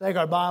Take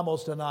our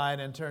Bibles tonight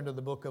and turn to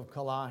the book of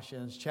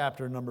Colossians,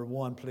 chapter number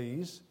 1,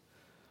 please.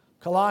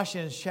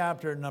 Colossians,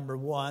 chapter number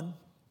 1.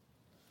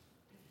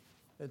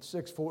 It's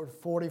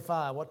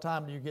 6:45. What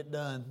time do you get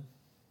done?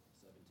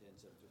 7:10,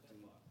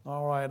 7:15.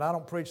 All right. I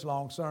don't preach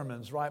long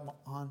sermons, right,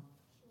 hon?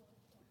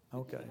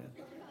 Okay.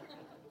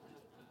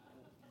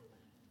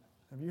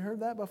 Have you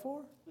heard that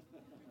before?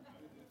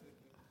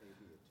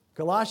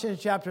 Colossians,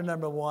 chapter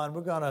number 1.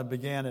 We're going to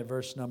begin at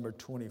verse number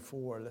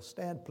 24. Let's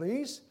stand,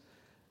 please.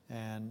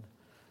 And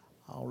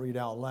I'll read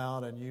out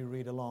loud and you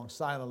read along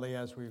silently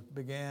as we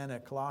begin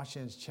at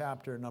Colossians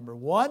chapter number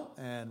 1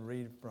 and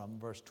read from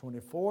verse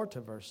 24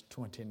 to verse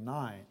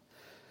 29.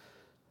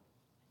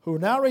 Who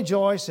now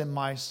rejoice in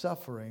my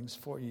sufferings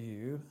for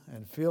you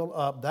and fill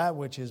up that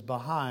which is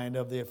behind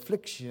of the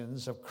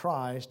afflictions of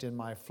Christ in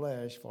my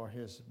flesh for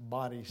his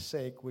body's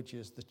sake, which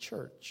is the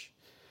church,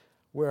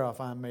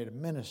 whereof I am made a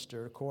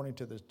minister according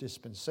to the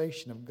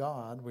dispensation of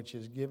God, which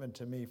is given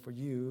to me for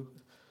you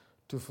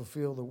to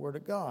fulfill the word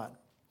of God.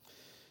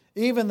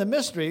 Even the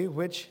mystery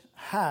which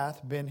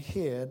hath been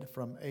hid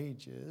from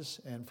ages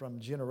and from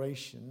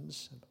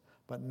generations,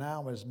 but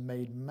now is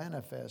made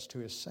manifest to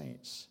his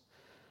saints,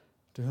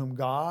 to whom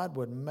God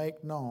would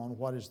make known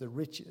what is the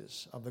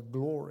riches of the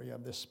glory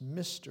of this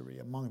mystery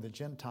among the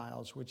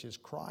Gentiles, which is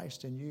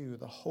Christ in you,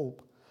 the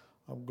hope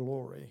of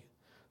glory,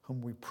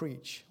 whom we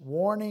preach,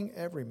 warning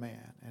every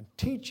man and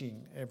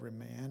teaching every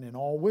man in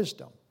all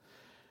wisdom,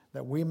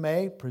 that we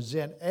may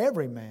present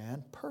every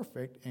man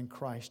perfect in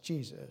Christ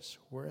Jesus,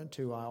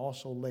 whereunto I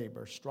also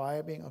labor,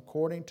 striving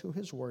according to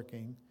his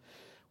working,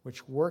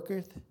 which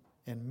worketh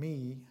in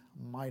me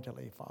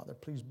mightily. Father,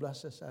 please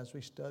bless us as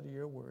we study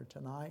your word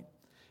tonight.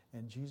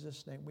 In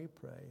Jesus' name we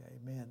pray.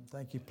 Amen.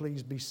 Thank you.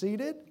 Please be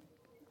seated.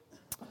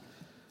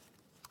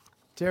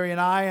 Terry and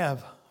I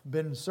have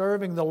been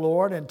serving the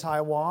Lord in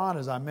Taiwan,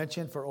 as I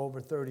mentioned, for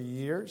over 30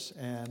 years.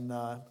 And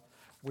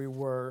we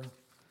were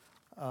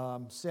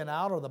sent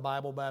out of the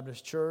Bible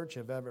Baptist Church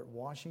of Everett,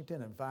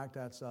 Washington. In fact,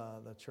 that's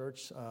the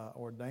church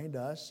ordained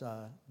us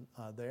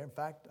there. In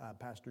fact,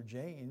 Pastor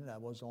Jane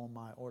was on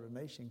my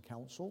ordination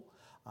council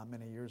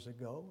many years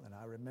ago, and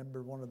I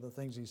remember one of the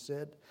things he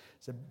said,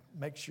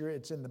 make sure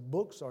it's in the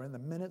books or in the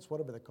minutes,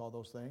 whatever they call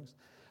those things,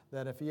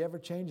 that if he ever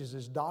changes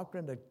his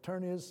doctrine, to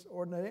turn his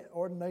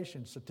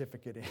ordination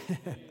certificate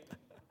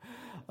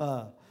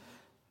in.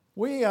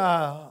 We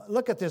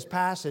look at this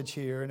passage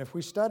here, and if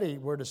we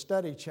were to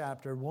study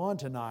chapter 1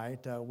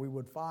 tonight, we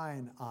would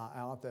find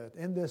out that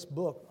in this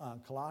book,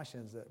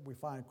 Colossians, that we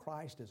find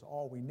Christ is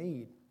all we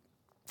need.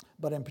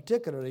 But in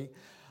particularly,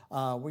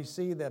 we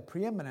see the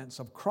preeminence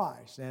of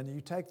Christ. And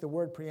you take the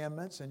word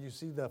preeminence, and you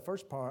see the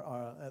first part,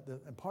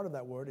 and part of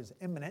that word is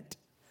eminent.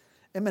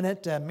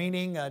 Eminent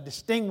meaning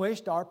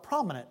distinguished or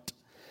prominent.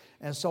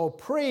 And so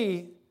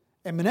preeminent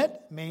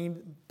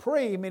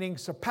meaning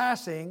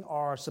surpassing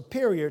or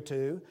superior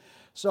to.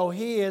 So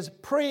he is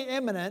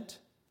preeminent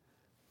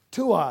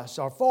to us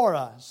or for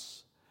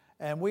us.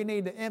 And we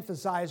need to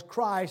emphasize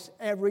Christ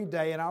every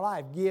day in our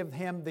life. Give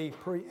him the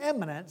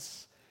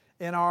preeminence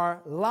in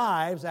our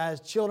lives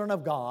as children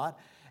of God.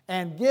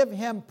 And give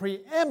him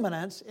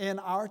preeminence in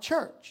our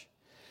church.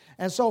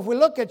 And so if we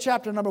look at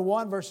chapter number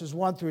 1, verses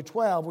 1 through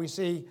 12, we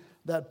see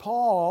that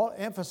Paul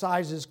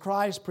emphasizes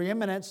Christ's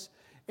preeminence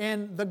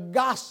in the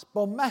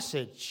gospel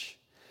message.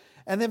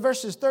 And then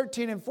verses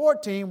 13 and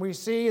 14, we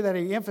see that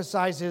he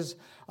emphasizes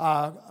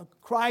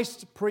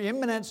Christ's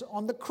preeminence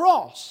on the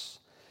cross.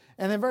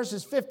 And then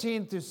verses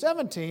 15 through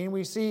 17,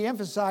 we see he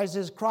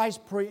emphasizes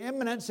Christ's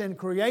preeminence in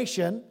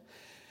creation.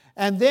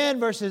 And then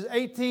verses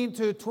 18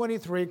 to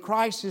 23,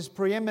 Christ's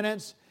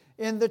preeminence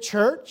in the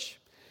church.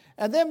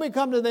 And then we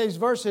come to these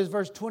verses,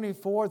 verse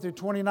 24 through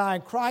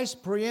 29, Christ's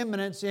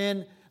preeminence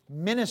in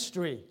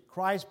ministry.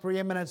 Christ's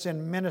preeminence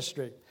in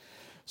ministry.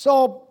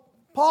 So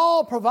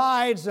Paul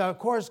provides, of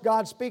course,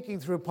 God speaking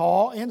through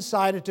Paul,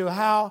 insight into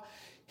how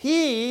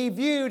he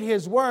viewed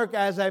his work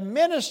as a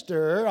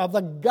minister of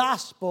the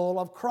gospel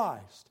of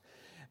Christ.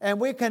 And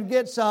we can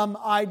get some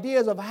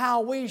ideas of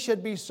how we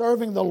should be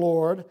serving the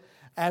Lord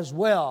as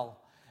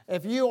well.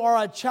 If you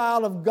are a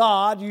child of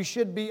God, you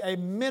should be a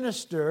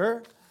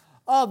minister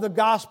of the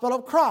gospel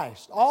of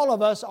Christ. All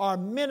of us are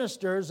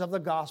ministers of the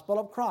gospel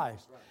of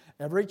Christ.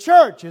 Every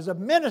church is a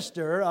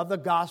minister of the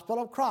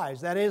gospel of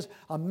Christ. That is,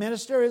 a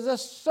minister is a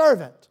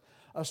servant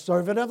of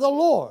the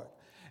Lord.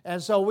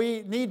 And so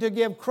we need to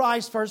give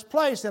Christ first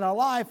place in our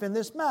life in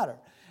this matter.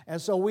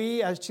 And so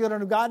we, as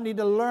children of God, need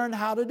to learn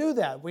how to do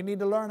that. We need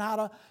to learn how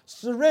to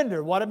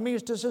surrender, what it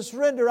means to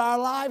surrender our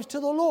lives to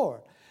the Lord.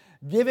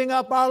 Giving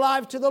up our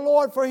lives to the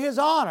Lord for his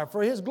honor,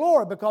 for his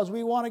glory, because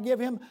we want to give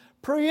him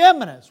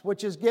preeminence,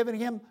 which is giving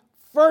him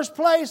first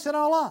place in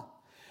our life.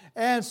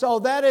 And so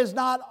that is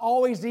not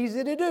always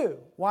easy to do.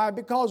 Why?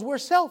 Because we're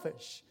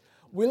selfish.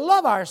 We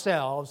love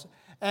ourselves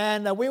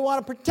and we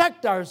want to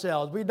protect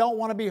ourselves. We don't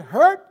want to be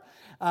hurt.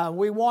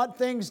 We want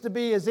things to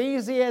be as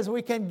easy as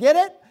we can get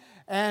it.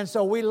 And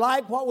so we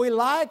like what we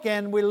like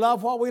and we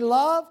love what we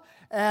love.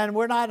 And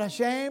we're not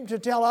ashamed to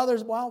tell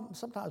others, well,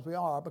 sometimes we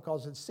are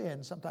because it's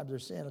sin. Sometimes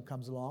there's sin that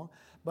comes along.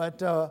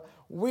 But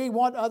we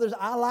want others,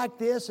 I like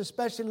this,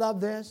 especially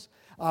love this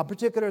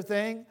particular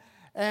thing.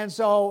 And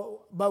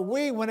so, but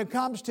when it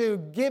comes to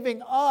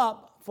giving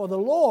up for the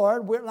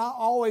Lord,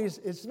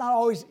 it's not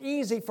always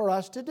easy for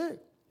us to do.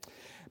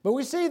 But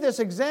we see this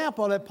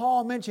example that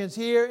Paul mentions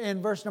here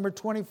in verse number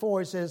 24.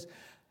 He says,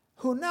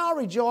 who now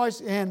rejoice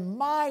in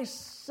my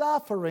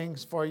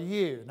sufferings for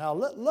you. Now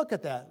look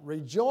at that.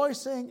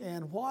 Rejoicing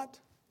in what?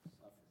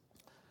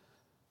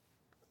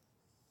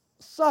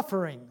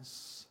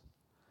 Sufferings.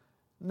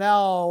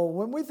 Now,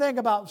 when we think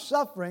about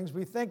sufferings,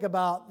 we think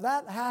about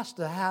that has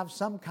to have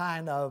some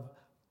kind of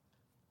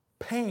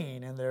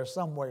pain in there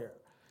somewhere.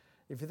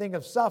 If you think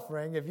of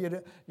suffering, if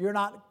you're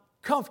not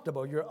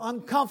comfortable, you're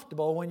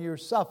uncomfortable when you're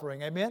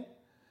suffering. Amen?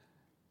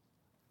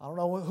 I don't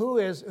know who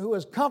is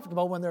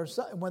comfortable when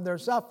they're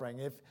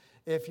suffering.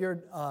 If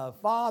your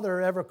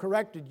father ever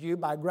corrected you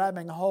by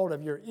grabbing hold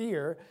of your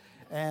ear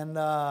and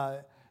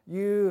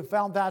you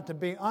found that to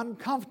be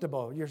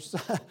uncomfortable,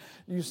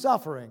 you're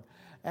suffering.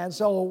 And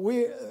so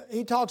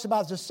he talks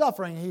about the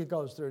suffering he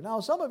goes through. Now,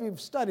 some of you have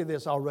studied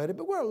this already,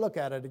 but we'll look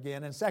at it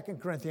again in 2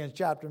 Corinthians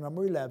chapter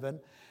number 11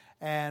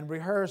 and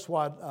rehearse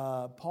what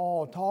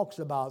Paul talks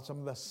about, some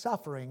of the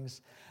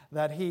sufferings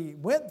that he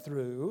went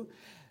through,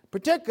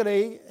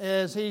 particularly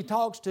as he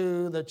talks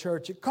to the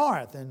church at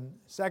Corinth in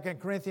 2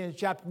 Corinthians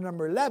chapter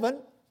number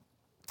 11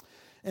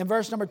 and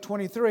verse number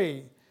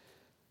 23.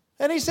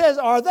 And he says,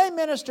 are they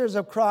ministers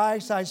of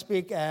Christ? I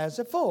speak as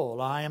a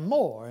fool. I am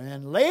more,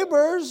 and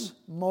labors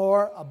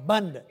more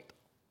abundant.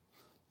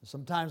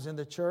 Sometimes in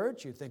the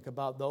church, you think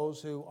about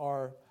those who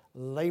are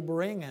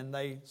laboring and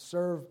they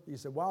serve. You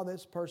say, wow,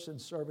 this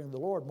person's serving the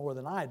Lord more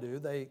than I do.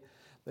 They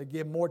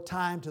give more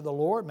time to the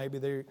Lord. Maybe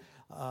they're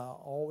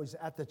always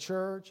at the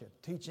church and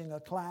teaching a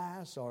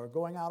class or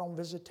going out on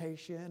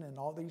visitation and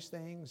all these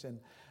things. And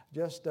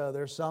just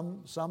there's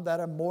some that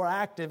are more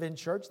active in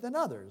church than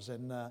others.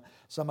 And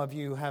some of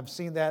you have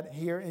seen that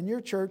here in your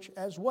church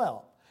as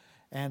well.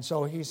 And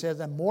so he says,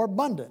 and more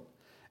abundant.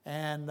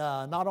 And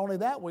not only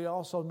that, we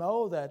also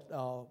know that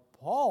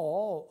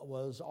Paul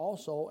was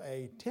also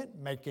a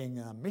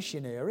tent-making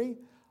missionary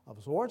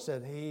of sorts,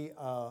 that he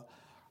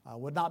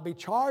would not be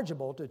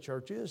chargeable to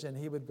churches, and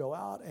he would go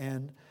out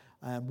and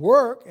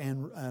work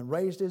and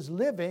raised his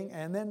living,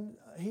 and then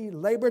he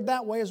labored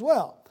that way as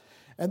well.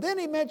 And then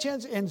he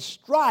mentions in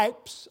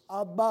stripes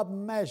above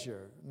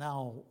measure.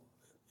 Now,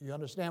 you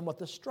understand what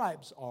the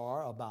stripes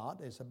are about.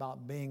 It's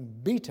about being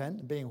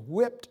beaten, being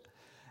whipped,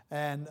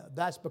 and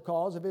that's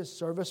because of his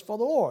service for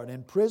the Lord.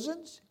 In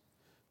prisons,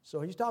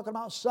 so he's talking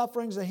about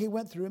sufferings that he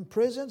went through in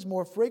prisons,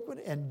 more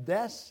frequent, and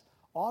deaths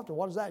often.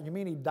 What is that? You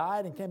mean he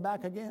died and came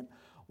back again?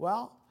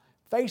 Well,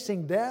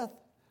 facing death,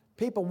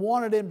 people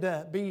wanted him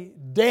to be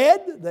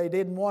dead. They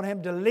didn't want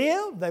him to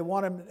live. They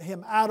wanted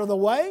him out of the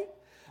way.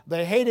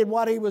 They hated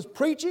what he was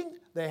preaching.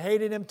 They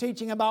hated him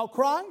teaching about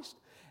Christ.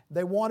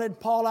 They wanted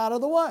Paul out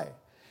of the way.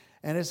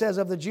 And it says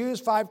of the Jews,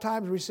 5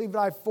 times received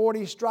I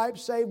 40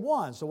 stripes, save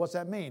one. So what's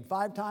that mean?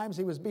 5 times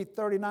he was beat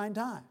 39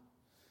 times.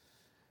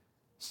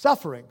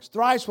 Sufferings.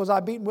 Thrice was I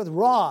beaten with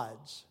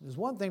rods. There's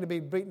one thing to be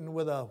beaten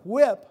with a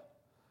whip,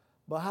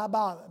 but how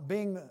about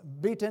being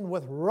beaten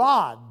with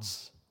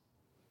rods?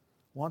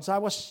 Once I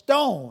was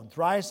stoned.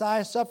 Thrice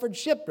I suffered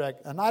shipwreck.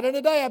 A night and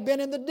a day I've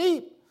been in the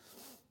deep.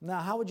 Now,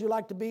 how would you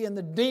like to be in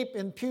the deep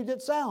in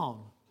Puget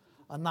Sound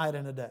a night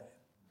and a day?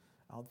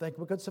 I don't think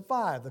we could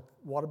survive. The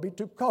water would be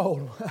too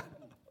cold.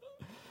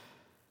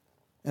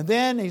 And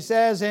then he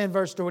says in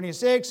verse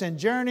 26, and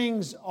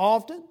journeyings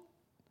often.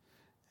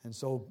 And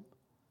so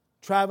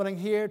traveling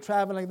here,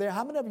 traveling there.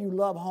 How many of you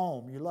love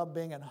home? You love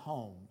being at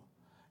home.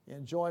 You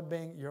enjoy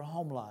being your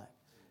home life.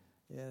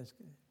 Yes.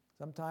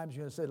 Sometimes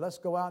you're going to say, let's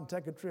go out and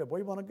take a trip.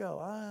 Where do you want to go?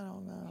 I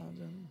don't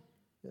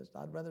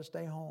know. I'd rather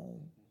stay home.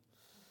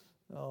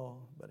 No,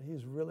 but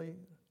he's really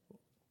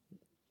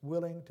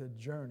willing to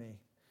journey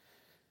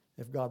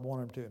if God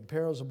wanted him to. In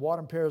perils of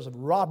water, in perils of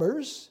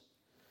robbers.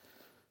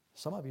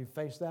 Some of you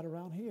face that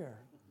around here.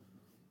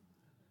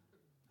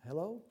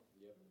 Hello?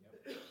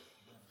 Yep.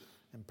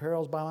 In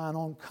perils by mine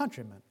own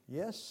countrymen.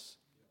 Yes?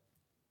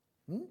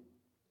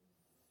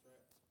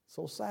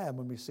 So sad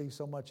when we see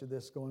so much of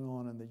this going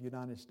on in the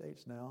United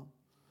States now.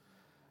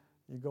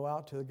 You go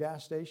out to the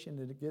gas station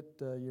to get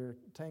your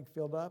tank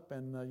filled up,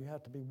 and you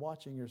have to be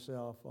watching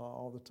yourself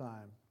all the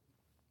time.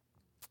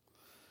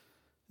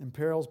 In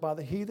perils by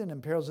the heathen,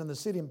 in perils in the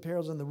city, in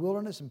perils in the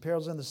wilderness, in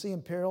perils in the sea,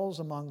 in perils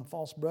among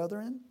false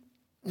brethren.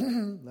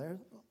 There,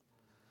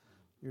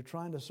 you're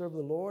trying to serve the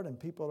Lord, and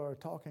people are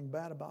talking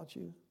bad about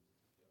you,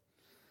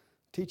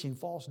 teaching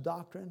false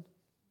doctrine,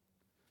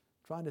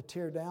 trying to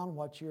tear down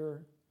what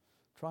you're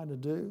trying to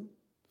do.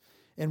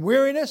 In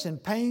weariness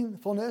and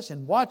painfulness,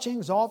 in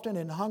watchings often,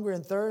 in hunger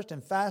and thirst,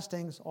 in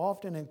fastings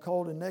often, in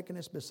cold and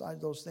nakedness,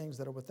 besides those things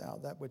that are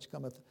without, that which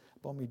cometh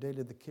upon me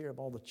daily, the care of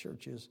all the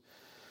churches.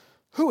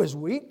 Who is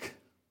weak?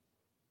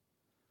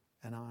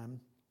 And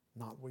I'm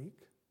not weak.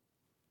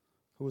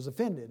 Who is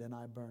offended? And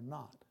I burn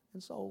not.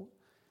 And so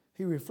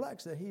he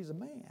reflects that he's a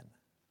man.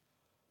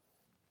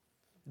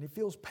 And he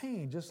feels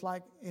pain just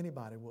like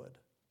anybody would.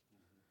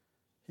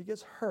 He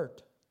gets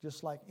hurt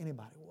just like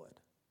anybody would.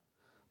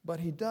 But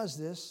he does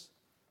this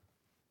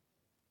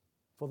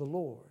for the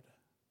Lord,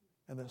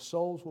 and that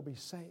souls will be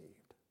saved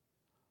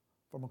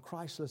from a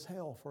Christless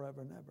hell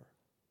forever and ever.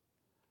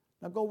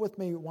 Now go with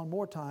me one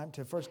more time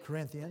to 1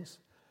 Corinthians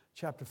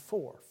chapter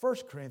 4. 1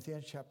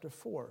 Corinthians chapter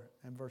 4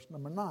 and verse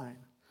number 9.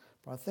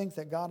 For I think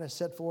that God has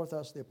set forth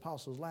us, the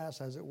apostles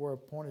last, as it were,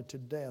 appointed to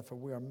death, for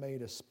we are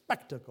made a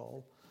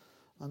spectacle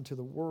unto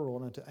the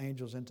world, unto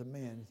angels, and to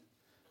men.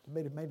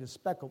 Made a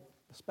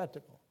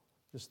spectacle.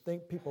 Just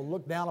think people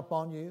look down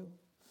upon you,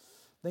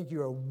 think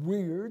you are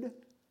weird,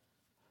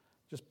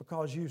 just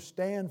because you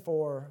stand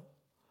for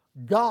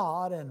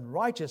God and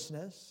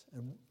righteousness,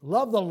 and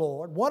love the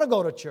Lord, want to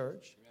go to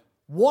church,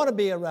 want to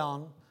be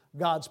around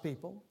God's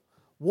people,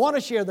 want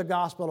to share the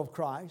gospel of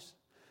Christ,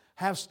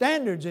 have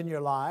standards in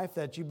your life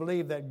that you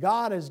believe that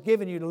God has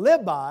given you to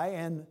live by,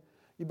 and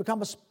you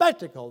become a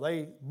spectacle.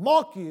 They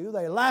mock you,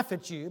 they laugh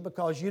at you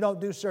because you don't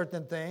do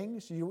certain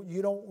things. You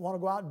don't want to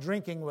go out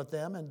drinking with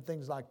them and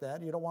things like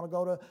that. You don't want to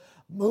go to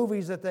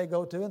movies that they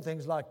go to and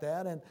things like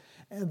that.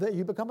 And that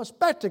you become a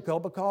spectacle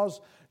because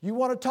you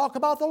want to talk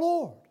about the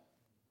Lord.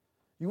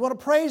 You want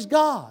to praise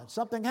God.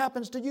 Something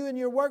happens to you in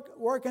your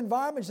work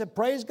environment. You say,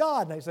 praise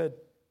God. And they said,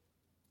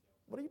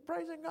 what are you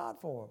praising God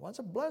for? Well, it's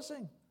a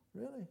blessing,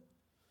 really.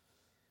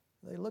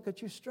 They look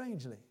at you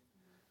strangely.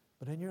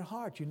 But in your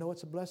heart, you know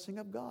it's a blessing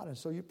of God. And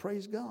so you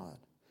praise God.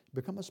 You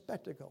become a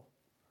spectacle.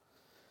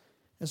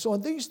 And so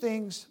in these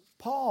things,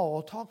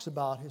 Paul talks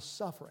about his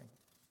suffering.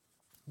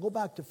 Go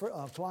back to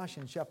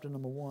Colossians chapter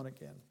number 1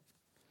 again.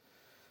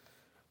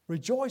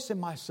 Rejoice in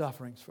my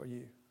sufferings for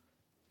you.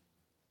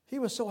 He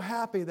was so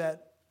happy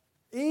that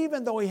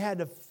even though he had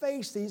to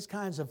face these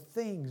kinds of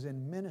things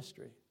in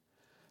ministry,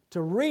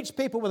 to reach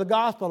people with the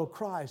gospel of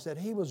Christ, that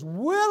he was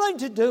willing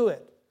to do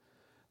it,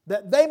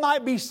 that they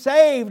might be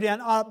saved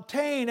and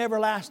obtain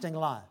everlasting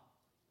life.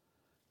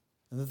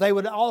 And that they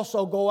would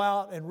also go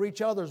out and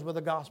reach others with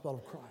the gospel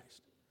of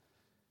Christ.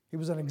 He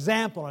was an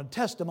example and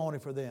testimony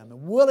for them,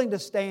 and willing to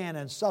stand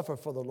and suffer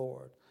for the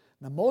Lord.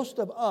 Now most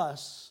of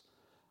us,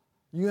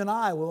 you and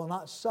I, will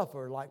not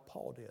suffer like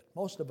Paul did.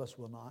 Most of us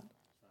will not.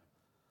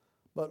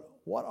 But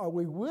what are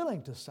we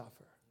willing to suffer?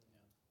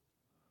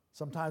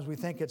 Sometimes we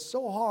think it's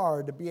so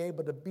hard to be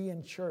able to be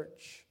in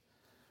church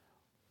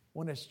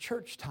when it's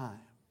church time.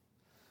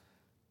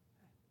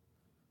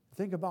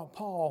 Think about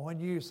Paul when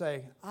you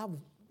say, I'm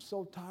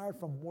so tired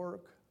from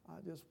work. I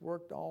just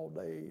worked all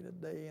day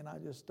today and I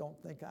just don't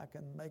think I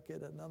can make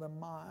it another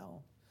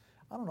mile.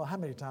 I don't know how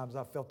many times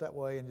I felt that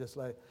way and just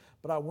like,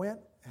 but I went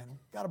and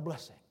got a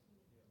blessing.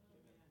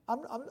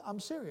 I'm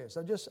serious.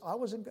 I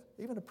was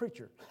even a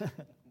preacher.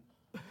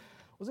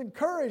 Was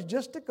encouraged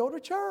just to go to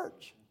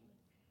church.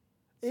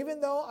 Even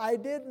though I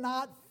did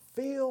not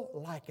feel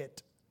like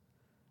it.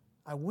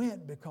 I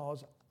went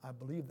because I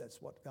believe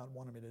that's what God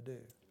wanted me to do.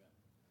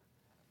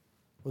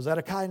 Was that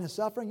a kind of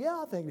suffering?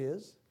 Yeah, I think it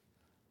is.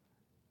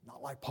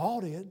 Not like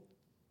Paul did.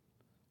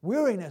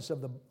 Weariness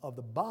of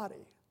the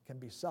body can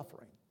be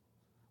suffering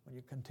when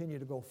you continue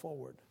to go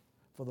forward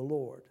for the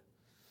Lord.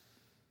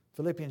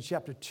 Philippians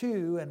chapter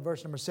 2 and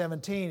verse number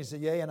 17, he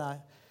said, yea, and I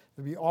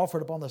will be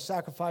offered upon the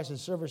sacrifice and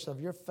service of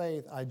your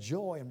faith. I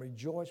joy and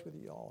rejoice with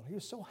you all. He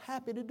was so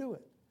happy to do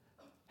it.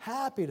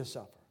 Happy to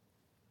suffer.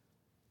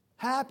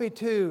 Happy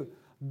to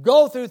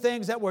go through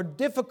things that were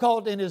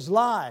difficult in his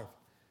life.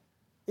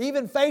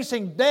 Even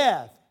facing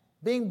death,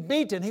 being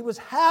beaten, he was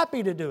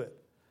happy to do it.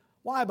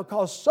 Why?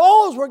 Because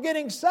souls were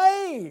getting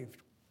saved.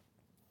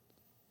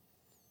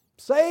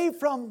 Saved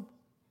from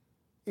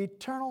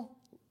eternal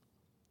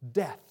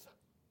death.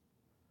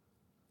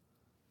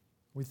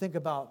 We think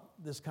about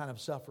this kind of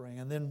suffering,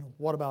 and then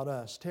what about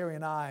us? Terry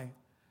and I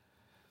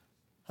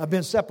have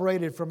been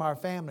separated from our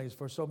families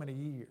for so many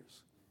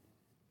years.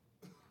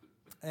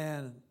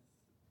 And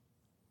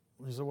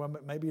we said, well,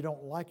 maybe you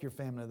don't like your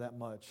family that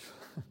much.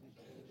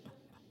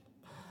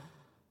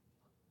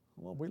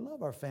 Well, we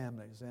love our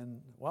families,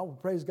 and well, we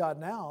praise God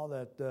now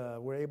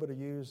that we're able to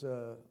use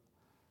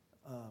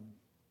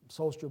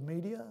social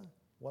media,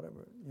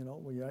 whatever,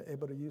 we are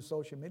able to use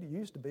social media. It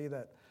used to be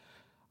that,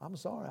 I'm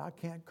sorry, I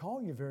can't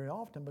call you very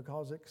often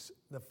because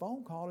the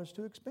phone call is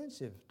too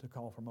expensive to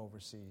call from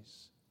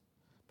overseas.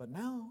 But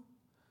now,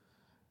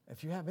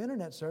 if you have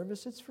internet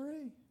service, it's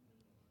free.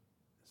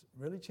 It's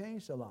really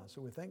changed a lot,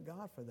 so we thank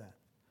God for that.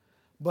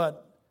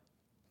 But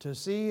to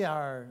see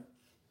our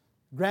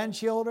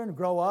grandchildren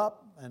grow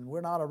up and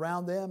we're not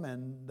around them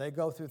and they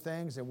go through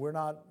things and we're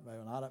not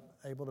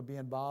able to be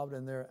involved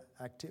in their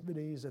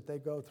activities that they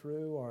go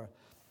through, or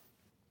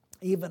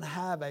even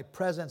have a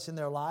presence in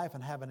their life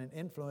and having an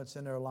influence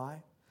in their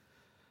life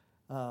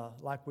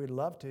like we'd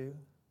love to.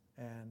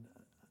 And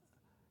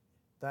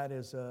that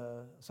is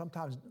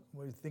sometimes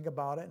when we think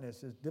about it, and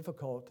it's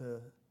difficult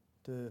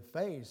to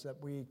face that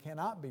we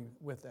cannot be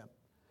with them.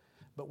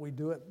 But we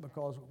do it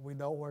because we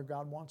know where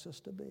God wants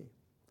us to be.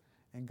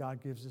 And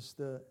God gives us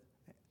the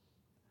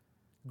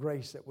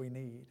grace that we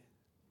need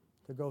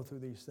to go through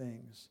these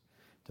things.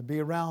 To be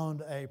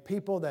around a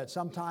people that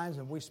sometimes,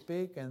 and we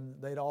speak, and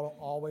they don't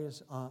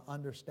always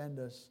understand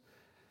us.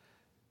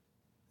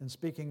 And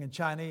speaking in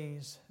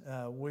Chinese,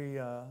 we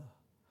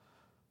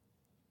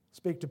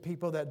speak to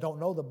people that don't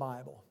know the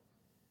Bible.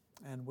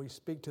 And we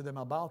speak to them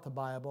about the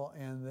Bible,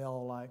 and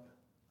they'll like,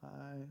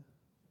 I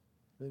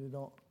really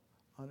don't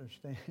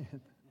understand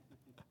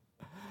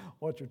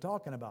what you're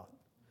talking about.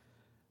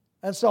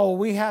 And so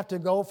we have to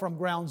go from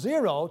ground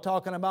zero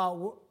talking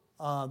about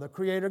the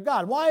Creator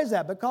God. Why is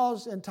that?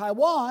 Because in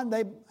Taiwan,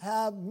 they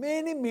have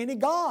many, many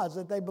gods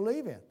that they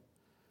believe in.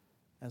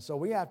 And so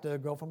we have to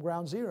go from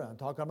ground zero and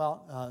talk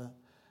about,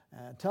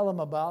 tell them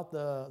about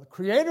the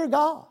Creator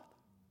God.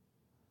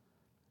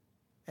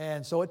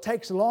 And so it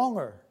takes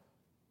longer.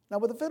 Now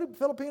with the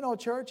Filipino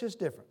church, it's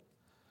different.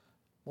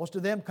 Most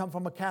of them come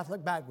from a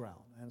Catholic background.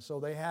 And so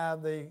they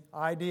have the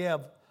idea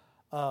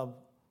of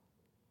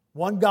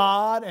one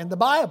God and the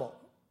Bible.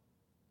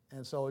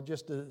 And so it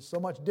just is so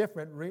much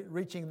different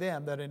reaching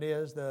them than it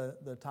is the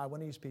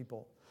Taiwanese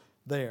people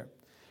there.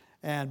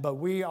 But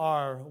we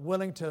are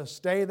willing to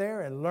stay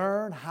there and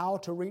learn how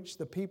to reach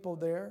the people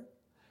there,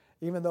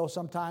 even though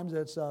sometimes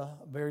it's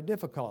very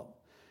difficult.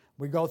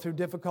 We go through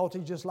difficulty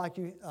just like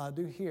you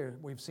do here.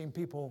 We've seen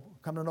people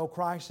come to know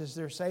Christ as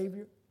their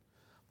Savior.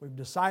 We've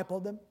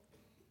discipled them.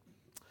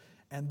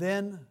 And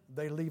then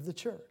they leave the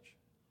church.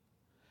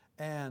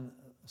 And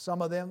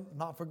some of them,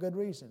 not for good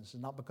reasons.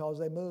 Not because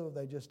they moved,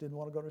 they just didn't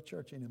want to go to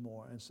church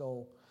anymore. And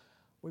so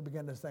we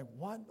began to think,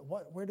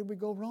 where did we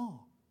go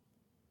wrong?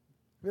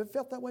 Have you ever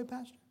felt that way,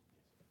 Pastor?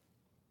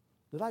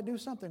 Did I do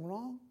something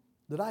wrong?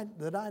 Did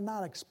I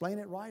not explain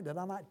it right? Did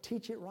I not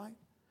teach it right?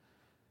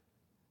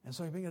 And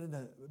so we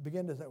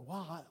begin to think,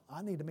 wow,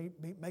 I need to be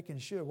making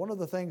sure. One of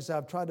the things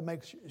I've tried to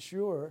make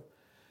sure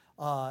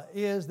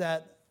is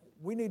that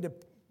we need to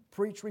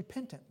preach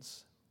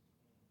repentance.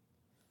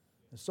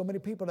 There's so many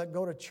people that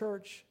go to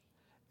church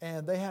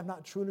and they have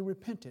not truly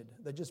repented.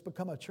 They just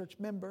become a church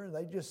member.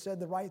 They just said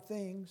the right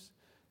things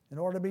in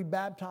order to be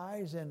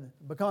baptized and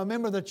become a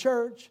member of the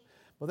church,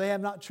 but they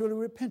have not truly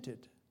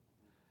repented.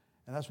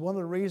 And that's one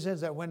of the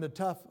reasons that when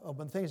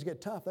things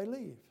get tough, they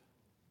leave.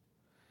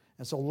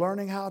 And so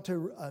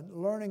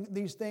learning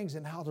these things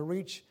and how to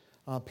reach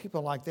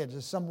people like that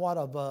is somewhat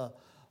of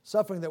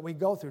suffering that we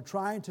go through,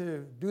 trying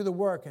to do the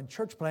work and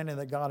church planning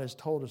that God has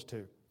told us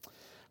to.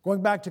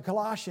 Going back to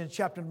Colossians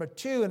chapter number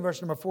 2 and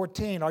verse number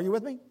 14. Are you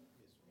with me?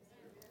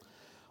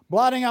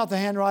 Blotting out the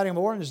handwriting of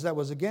ordinance that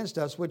was against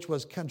us, which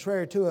was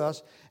contrary to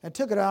us, and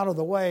took it out of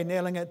the way,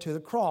 nailing it to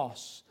the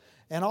cross.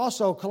 And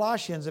also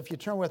Colossians, if you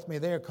turn with me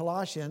there,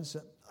 Colossians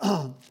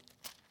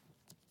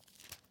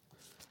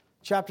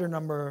chapter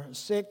number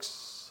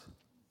 6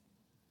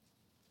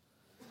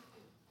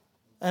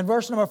 and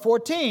verse number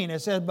 14. It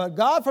says, but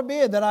God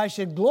forbid that I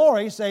should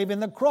glory save in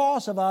the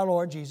cross of our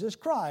Lord Jesus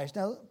Christ.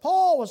 Now,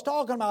 Paul was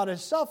talking about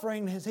his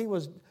suffering. He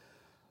was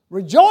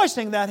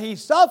rejoicing that he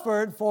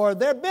suffered for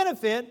their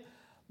benefit,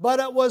 but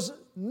it was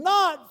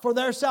not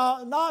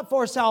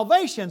for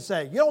salvation's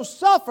sake. You don't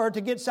suffer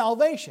to get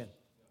salvation.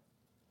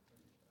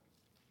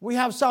 We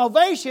have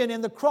salvation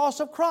in the cross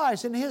of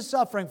Christ and His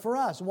suffering for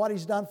us and what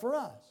He's done for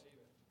us.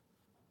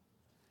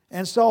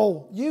 And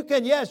so you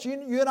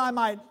and I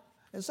might,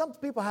 and some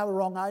people have a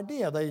wrong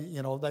idea.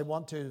 They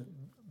want to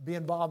be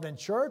involved in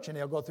church and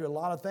they'll go through a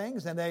lot of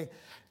things and they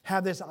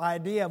have this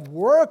idea of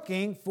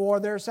working for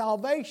their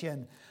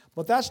salvation.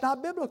 But that's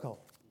not biblical.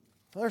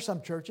 There are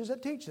some churches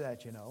that teach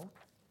that,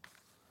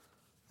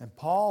 And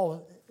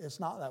Paul,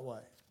 it's not that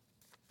way.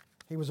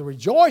 He was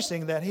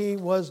rejoicing that he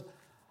was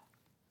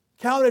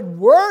counted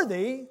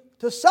worthy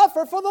to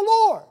suffer for the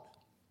Lord.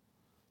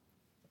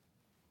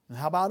 And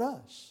how about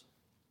us?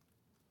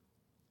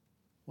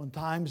 When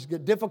times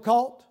get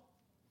difficult,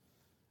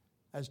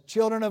 as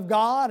children of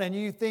God, and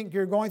you think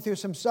you're going through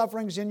some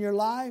sufferings in your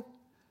life,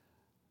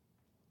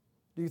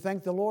 do you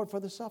thank the Lord for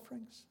the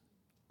sufferings?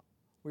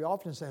 We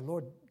often say,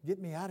 Lord, get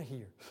me out of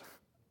here.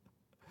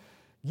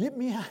 Get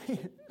me out of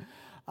here.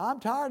 I'm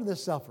tired of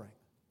this suffering.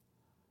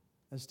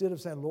 Instead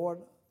of saying, Lord,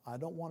 I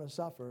don't want to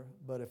suffer,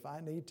 but if I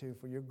need to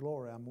for your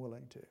glory, I'm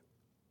willing to.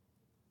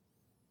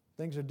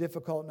 Things are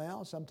difficult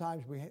now.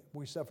 Sometimes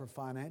we suffer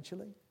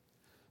financially.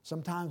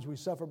 Sometimes we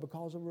suffer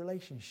because of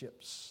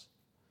relationships.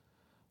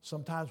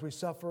 Sometimes we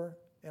suffer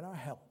in our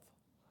health.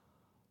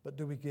 But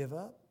do we give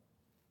up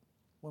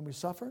when we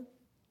suffer?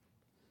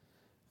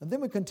 And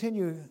then we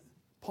continue.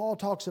 Paul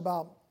talks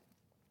about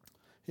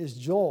his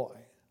joy.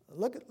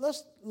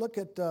 Let's look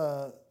at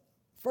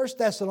 1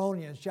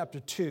 Thessalonians chapter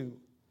 2.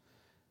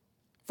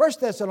 1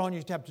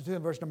 Thessalonians chapter 2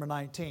 and verse number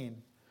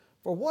 19.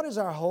 For what is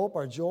our hope,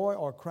 our joy,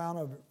 or crown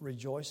of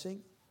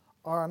rejoicing?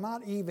 Are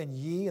not even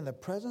ye in the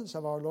presence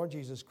of our Lord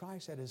Jesus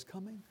Christ at His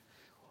coming?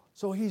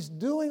 So he's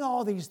doing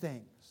all these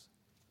things,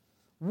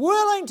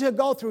 willing to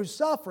go through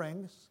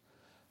sufferings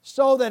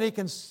so that he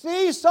can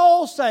see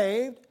souls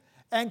saved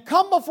and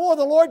come before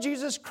the Lord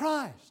Jesus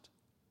Christ.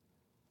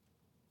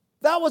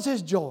 That was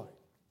his joy.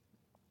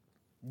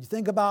 You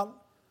think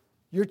about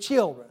your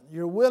children.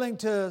 You're willing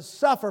to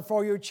suffer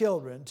for your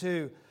children,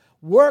 to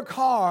work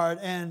hard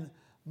and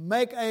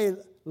make a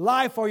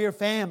life for your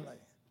family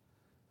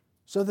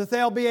so that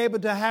they'll be able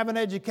to have an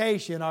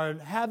education or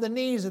have the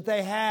needs that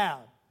they have.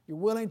 You're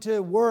willing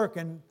to work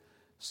and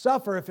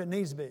suffer if it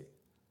needs to be.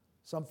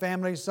 Some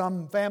families,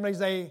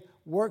 they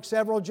work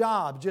several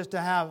jobs just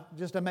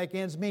to make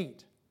ends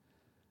meet.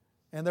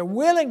 And they're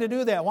willing to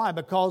do that. Why?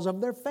 Because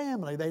of their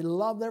family. They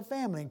love their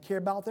family and care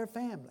about their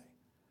family.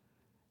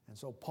 And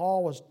so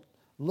Paul was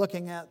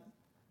looking at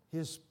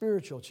his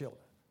spiritual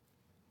children,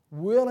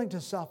 willing to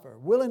suffer,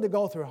 willing to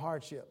go through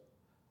hardship,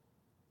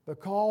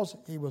 because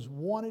he was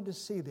wanting to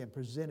see them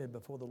presented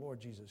before the Lord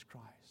Jesus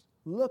Christ,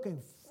 looking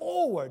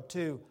forward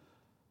to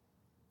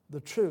the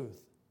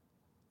truth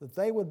that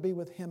they would be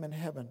with him in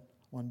heaven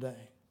one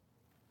day.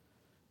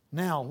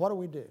 Now, what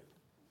do?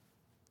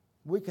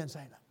 We can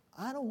say,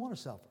 I don't want to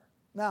suffer.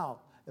 Now,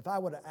 if I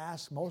would have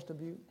asked most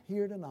of you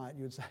here tonight,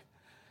 you would say,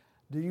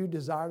 do you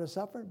desire to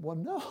suffer? Well,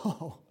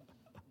 no.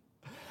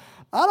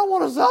 I don't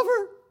want to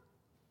suffer.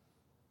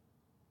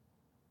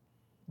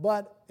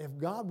 But if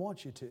God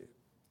wants you to,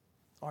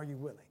 are you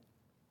willing?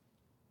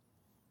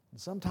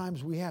 And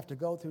sometimes we have to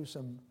go through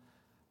some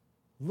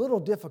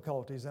little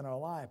difficulties in our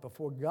life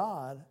before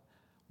God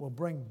will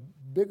bring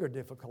bigger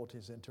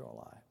difficulties into our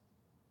life.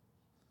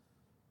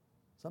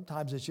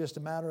 Sometimes it's just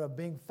a matter of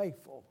being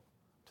faithful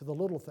to the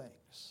little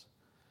things.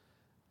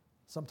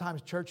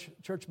 Sometimes church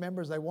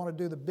members, they want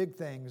to do the big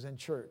things in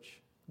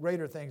church,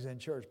 greater things in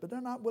church, but they're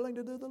not willing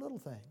to do the little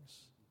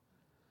things.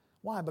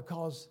 Why?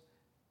 Because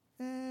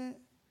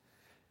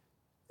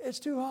it's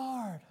too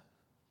hard.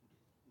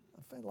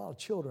 I think a lot of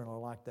children are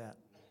like that.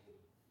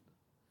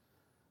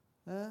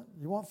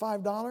 You want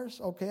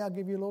 $5? Okay, I'll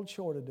give you a little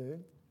chore to do.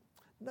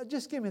 No,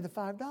 just give me the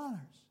 $5.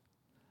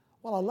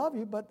 Well, I love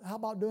you, but how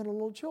about doing a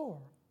little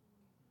chore?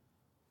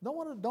 Don't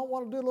want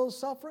to do a little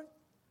suffering?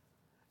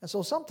 And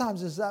so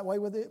sometimes it's that way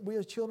with we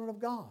as children of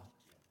God.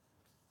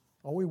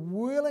 Are we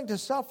willing to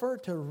suffer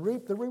to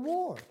reap the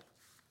reward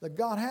that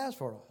God has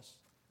for us?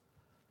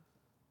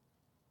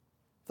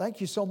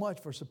 Thank you so much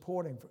for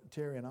supporting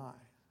Terry and I.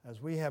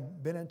 As we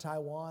have been in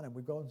Taiwan and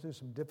we're going through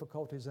some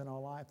difficulties in our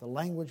life. The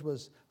language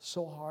was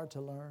so hard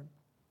to learn.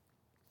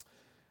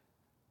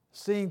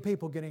 Seeing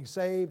people getting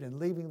saved and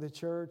leaving the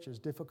church is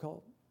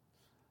difficult.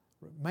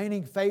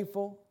 Remaining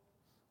faithful,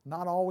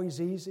 not always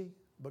easy,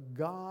 but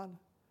God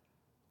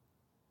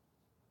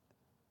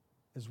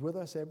is with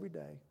us every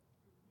day,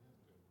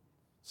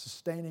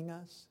 sustaining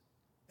us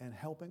and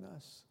helping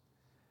us.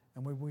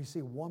 And when we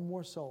see one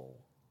more soul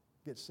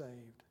get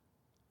saved,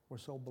 we're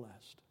so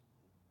blessed.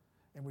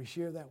 And we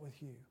share that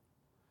with you.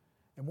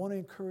 And want to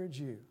encourage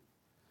you.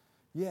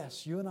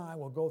 Yes, you and I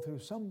will go through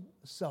some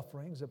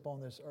sufferings upon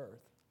this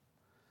earth.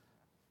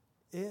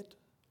 It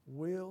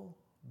will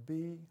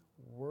be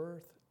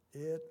worth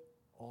it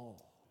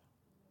all.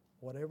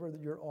 Whatever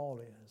your all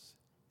is,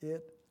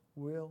 it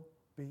will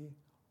be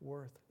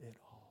worth it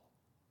all.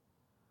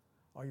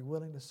 Are you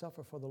willing to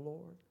suffer for the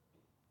Lord?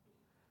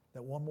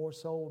 That one more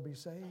soul will be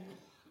saved?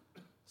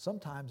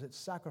 Sometimes it's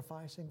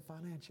sacrificing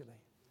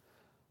financially.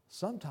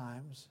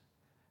 Sometimes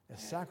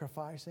it's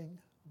sacrificing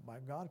by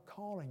God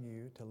calling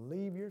you to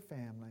leave your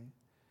family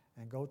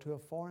and go to a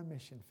foreign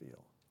mission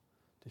field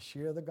to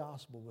share the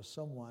gospel with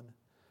someone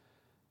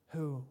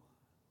who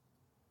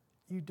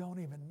you don't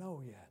even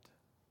know yet.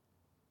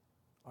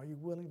 Are you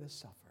willing to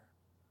suffer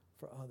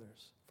for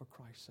others, for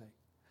Christ's sake?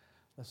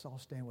 Let's all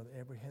stand with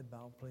every head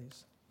bowed,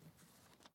 please.